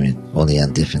 everybody's ignorant, only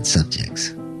on different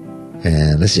subjects."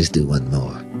 And let's just do one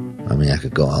more. I mean, I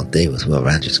could go all day with Will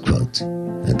Rogers quotes.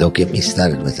 And don't get me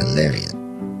started with hilarious.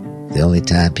 The only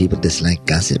time people dislike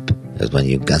gossip is when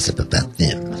you gossip about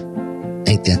them.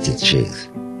 Ain't that the truth?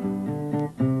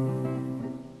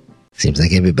 Seems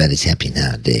like everybody's happy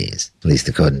nowadays, at least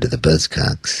according to the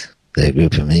Buzzcocks. They're a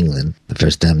group from England. The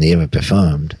first time they ever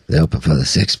performed, they opened for the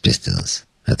Sex Pistols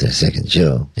at their second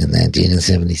show in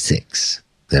 1976.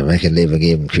 Their record label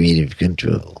gave them creative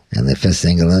control, and their first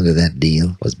single under that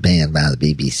deal was banned by the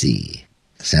BBC.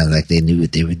 Sounds like they knew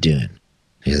what they were doing.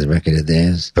 Here's a record of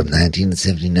theirs from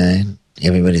 1979.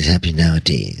 Everybody's happy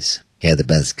nowadays. Here are the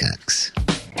Buzzcocks.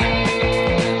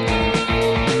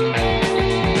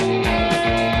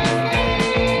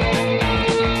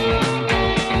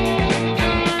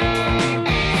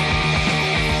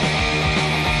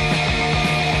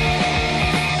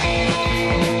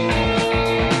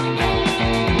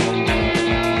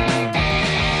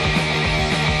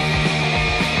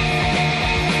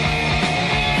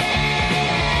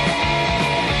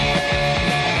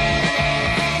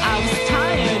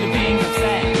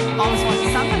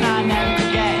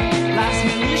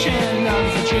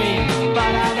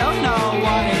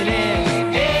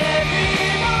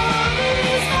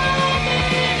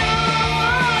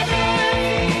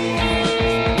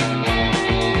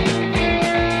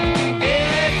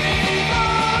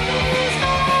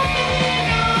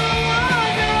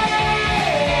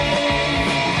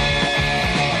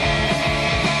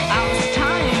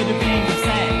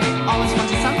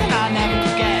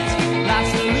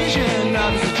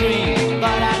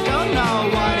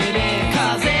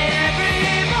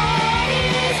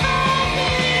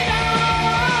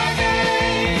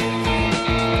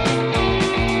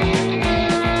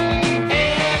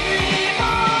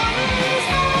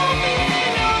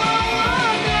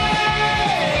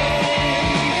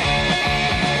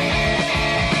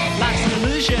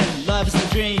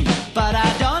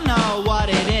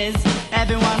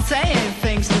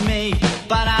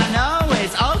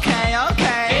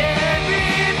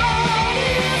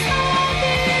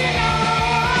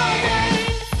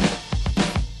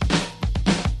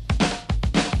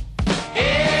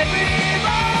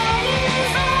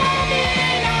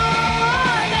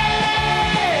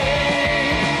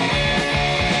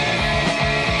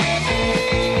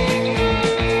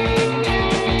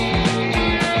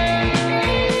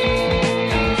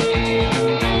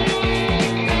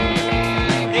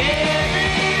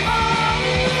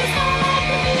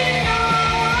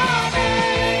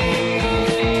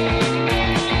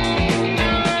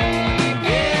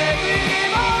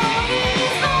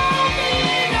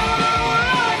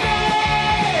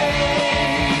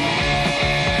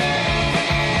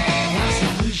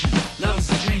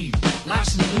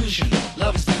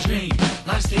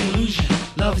 Life's the illusion,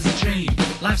 love is the dream.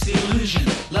 Life's the illusion,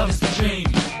 love is the dream.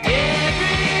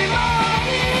 Everybody's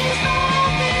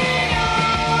happy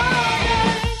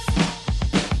nowadays.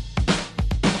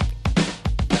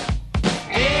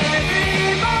 Everybody's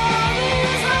happy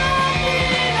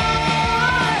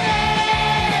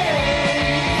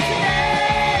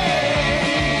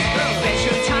nowadays. Bet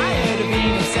you're tired of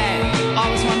being sad.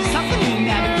 Always want something you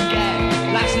never forget.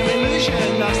 Life's no illusion,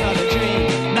 love's not a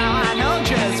dream. Now I know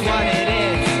just what it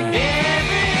is. Everybody's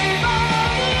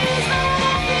happy nowadays.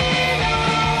 Everybody's happy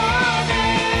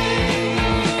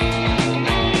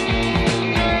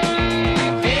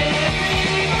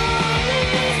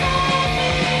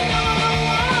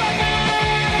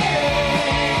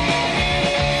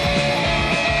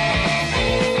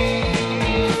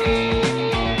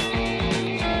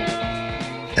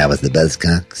That was the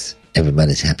Buzzcocks.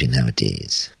 Everybody's happy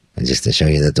nowadays. And just to show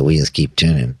you that the wheels keep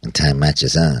turning and time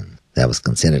matches on, that was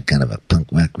considered kind of a punk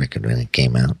rock record when it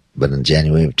came out. But in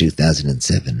January of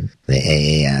 2007, the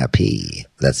AARP,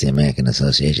 that's the American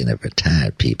Association of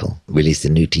Retired People, released a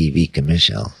new TV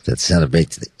commercial that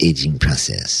celebrates the aging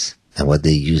process. And what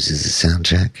they use as a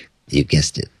soundtrack? You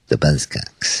guessed it, the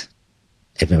Buzzcocks.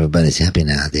 If everybody's happy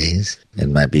nowadays, it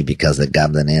might be because they're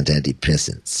gobbling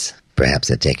antidepressants. Perhaps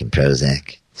they're taking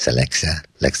Prozac, Celexa,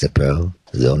 Lexapro,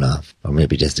 Zoloft, or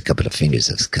maybe just a couple of fingers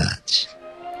of scotch.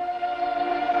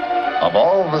 Of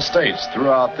all the states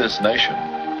throughout this nation,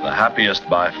 the happiest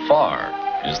by far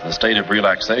is the state of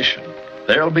relaxation.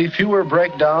 There'll be fewer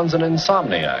breakdowns and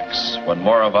insomniacs when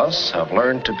more of us have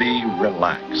learned to be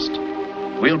relaxed.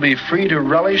 We'll be free to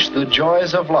relish the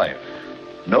joys of life,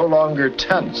 no longer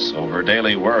tense over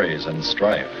daily worries and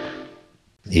strife.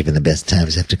 Even the best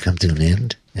times have to come to an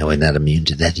end, and we're not immune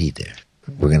to that either.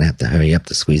 We're going to have to hurry up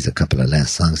to squeeze a couple of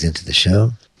last songs into the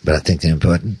show, but I think they're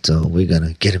important, so we're going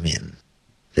to get them in.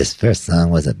 This first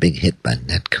song was a big hit by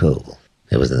Nat Cole.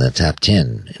 It was in the top 10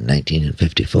 in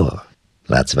 1954.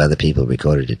 Lots of other people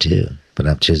recorded it too, but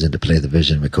I've chosen to play the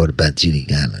version recorded by Judy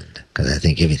Garland, because I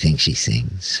think everything she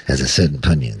sings has a certain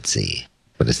poignancy.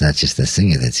 But it's not just the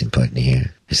singer that's important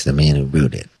here, it's the man who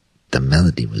wrote it. The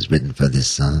melody was written for this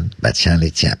song by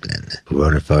Charlie Chaplin, who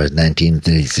wrote it for his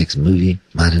 1936 movie,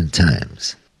 Modern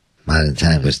Times. Modern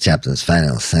Times was Chaplin's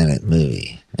final silent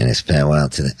movie and his farewell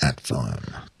to the art form.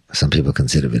 Some people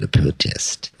consider it a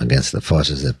protest against the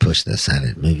forces that pushed the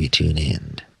silent movie to an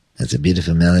end. It's a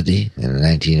beautiful melody, and in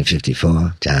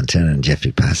 1954, John Turner and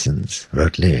Jeffrey Parsons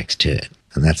wrote lyrics to it,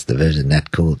 and that's the version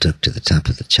Nat Cole took to the top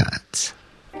of the charts.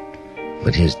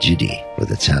 But here's Judy with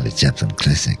the Charlie Chaplin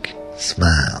classic,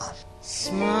 Smile.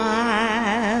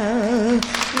 Smile,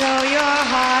 though your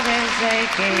heart is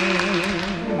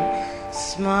aching.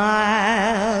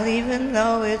 Smile, even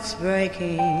though it's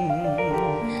breaking.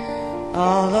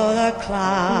 Although the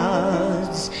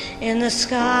clouds in the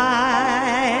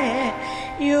sky,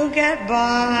 you'll get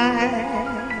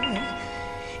by.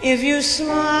 If you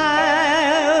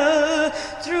smile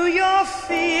through your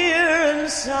fear and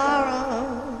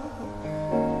sorrow,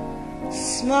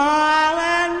 smile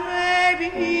and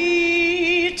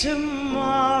maybe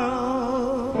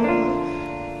tomorrow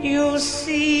you'll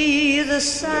see the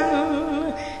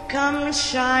sun come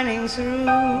shining through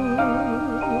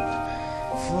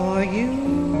for you.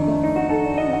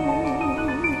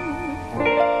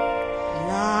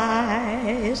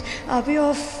 Light up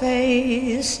your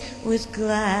face with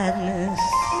gladness,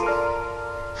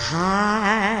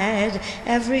 hide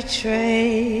every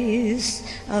trace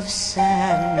of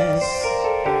sadness.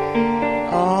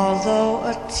 Although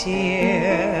a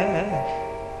tear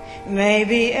may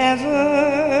be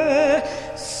ever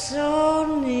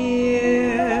so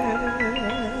near,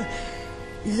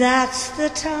 that's the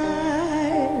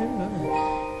time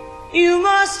you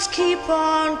must keep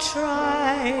on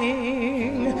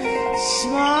trying.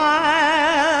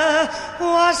 Smile,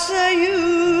 what's the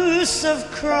use of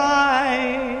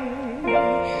crying?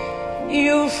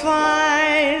 You'll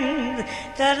find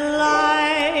that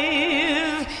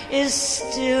life is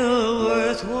still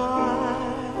worthwhile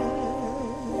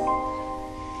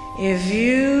if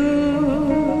you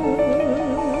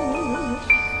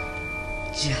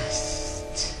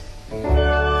just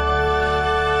light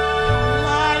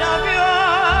up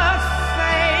your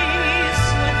face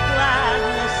with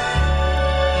gladness,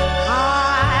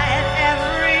 hide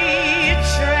every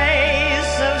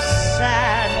trace of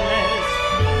sadness.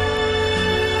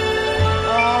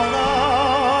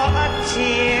 Although a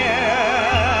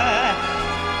tear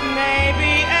may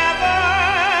be ever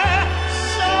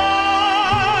so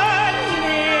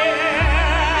near,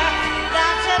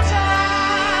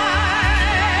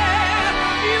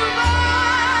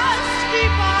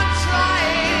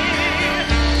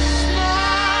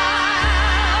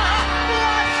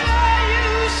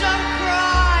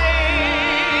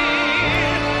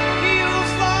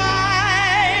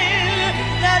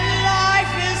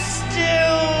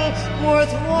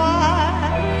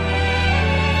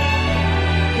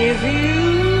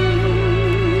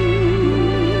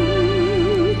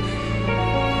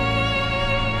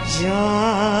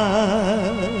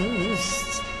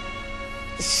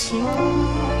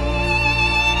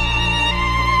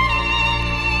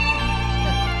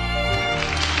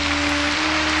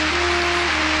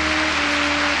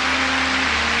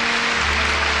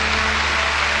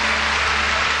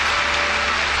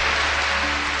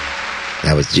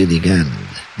 That was Judy Garland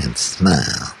and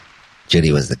Smile.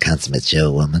 Judy was the consummate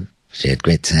showwoman. She had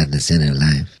great sadness in her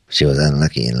life. She was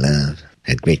unlucky in love,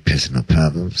 had great personal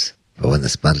problems, but when the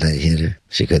spotlight hit her,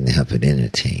 she couldn't help but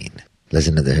entertain.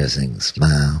 Listen to her sing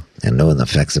Smile, and knowing the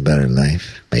facts about her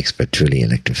life makes for truly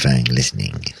electrifying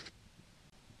listening.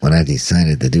 When I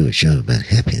decided to do a show about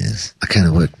happiness, I kind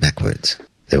of worked backwards.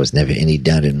 There was never any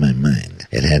doubt in my mind.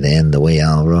 It had to end the way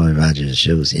all Roy Rogers'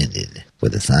 shows ended,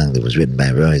 with a song that was written by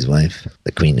Roy's wife,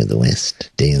 the Queen of the West,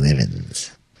 Dale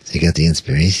Evans. She got the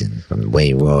inspiration from the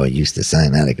way Roy used to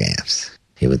sign autographs.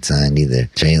 He would sign either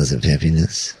Trails of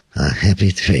Happiness or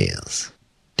Happy Trails.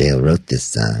 Dale wrote this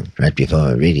song right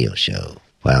before a radio show,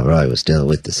 while Roy was still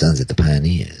with the Sons of the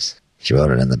Pioneers. She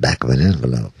wrote it on the back of an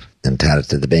envelope and taught it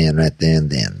to the band right there and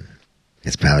then.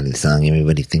 It's probably the song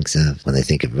everybody thinks of when they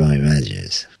think of Roy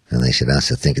Rogers, and they should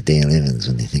also think of Dale Evans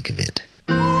when they think of it.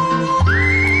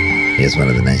 Here's one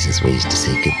of the nicest ways to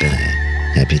say goodbye.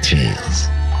 Happy Trails.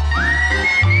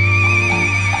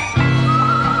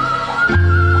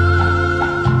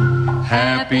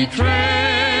 Happy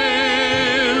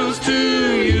trails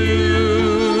to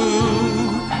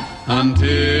you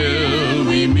until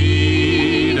we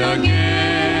meet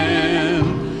again.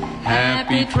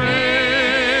 Happy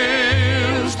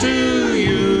trails to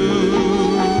you.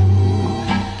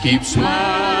 Keep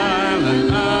smiling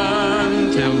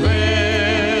until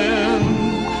then.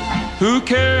 Who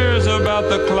cares about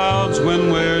the clouds when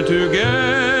we're together?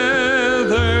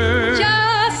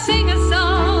 Just sing a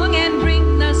song and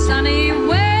bring the sunny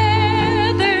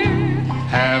weather.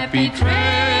 Happy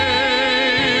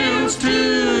trails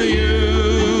to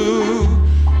you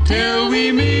till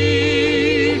we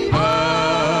meet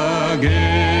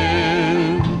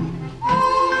again.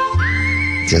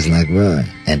 Just like Roy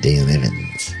and Dale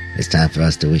Evans, it's time for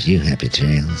us to wish you happy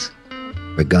trails.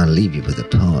 We're going to leave you with a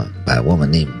poem by a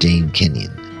woman named Jane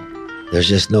Kenyon. There's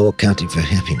just no accounting for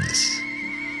happiness,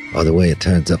 or the way it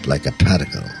turns up like a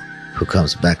prodigal who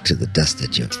comes back to the dust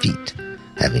at your feet,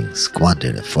 having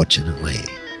squandered a fortune away.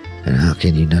 And how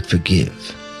can you not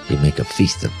forgive? You make a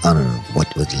feast of honor of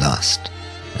what was lost,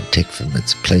 and take from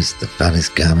its place the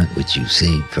finest garment which you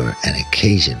saved for an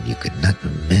occasion you could not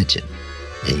imagine.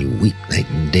 And you weep night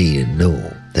and day to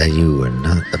know that you were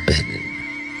not abandoned,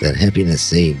 that happiness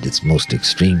saved its most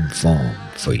extreme form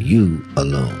for you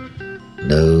alone.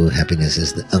 No, happiness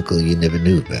is the uncle you never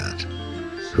knew about,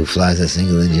 who flies a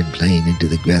single-engine plane into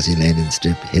the grassy landing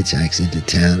strip, hitchhikes into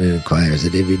town, and inquires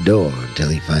at every door until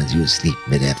he finds you asleep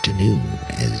mid-afternoon,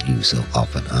 as you so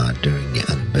often are during the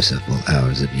unmerciful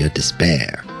hours of your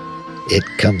despair. It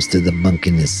comes to the monk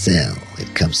in his cell.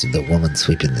 It comes to the woman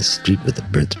sweeping the street with a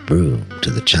bird's broom, to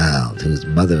the child whose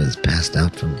mother has passed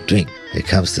out from drink. It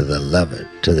comes to the lover,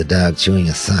 to the dog chewing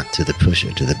a sock, to the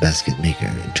pusher, to the basket maker,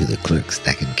 and to the clerk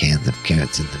stacking cans of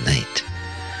carrots in the night.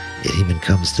 It even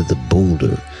comes to the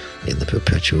boulder in the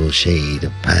perpetual shade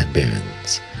of pine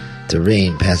barrens, to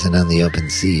rain passing on the open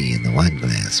sea and the wine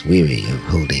glass weary of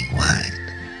holding wine.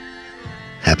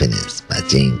 Happiness by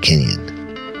Jane Kenyon.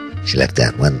 She left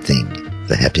out one thing,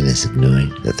 the happiness of knowing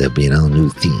that there'll be an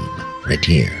all-new theme right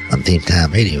here on Theme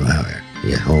Time Radio Hour,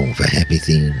 your home for happy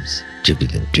themes,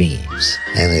 jubilant dreams,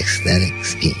 and ecstatic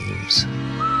schemes.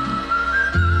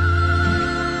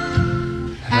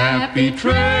 Happy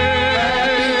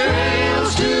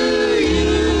trails to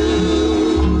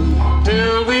you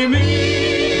till we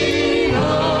meet again.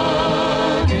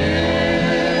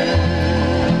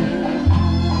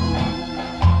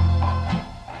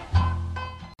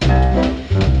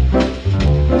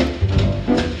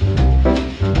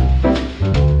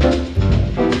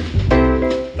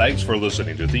 Thanks for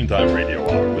listening to Theme Time Radio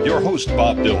Hour with your host,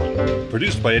 Bob Dylan.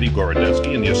 Produced by Eddie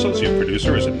Gorodetsky, and the associate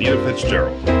producer is Anita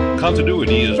Fitzgerald.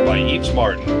 Continuity is by Eats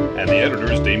Martin, and the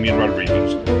editor is Damian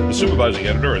Rodriguez. The supervising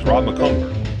editor is Rob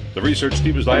McCumber. The research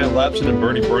team is Diane Lapson and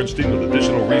Bernie Bernstein, with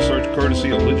additional research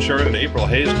courtesy of Lynn Sheridan, April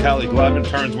Hayes, Callie Glavin,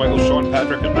 Terrence Michael, Sean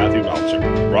Patrick, and Matthew Meltzer.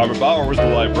 Robert Bauer was the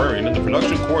librarian, and the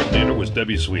production coordinator was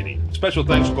Debbie Sweeney. Special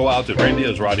thanks go out to Randy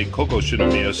Azrati, Coco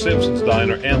Shinomiya, Simpson's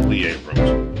Diner, and Lee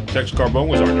Abrams. Tex Carbone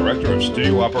was our director of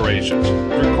studio operations.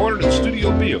 Recorded in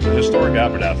Studio B of the historic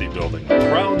Abernathy building,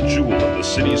 crown jewel of the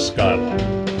city's skyline.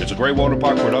 It's a Greywater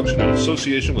Park production in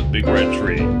association with Big Red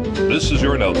Tree. This is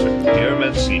your announcer, Pierre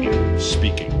Mancini,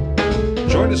 speaking.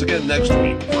 Join us again next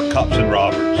week for Cops and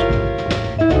Robbers.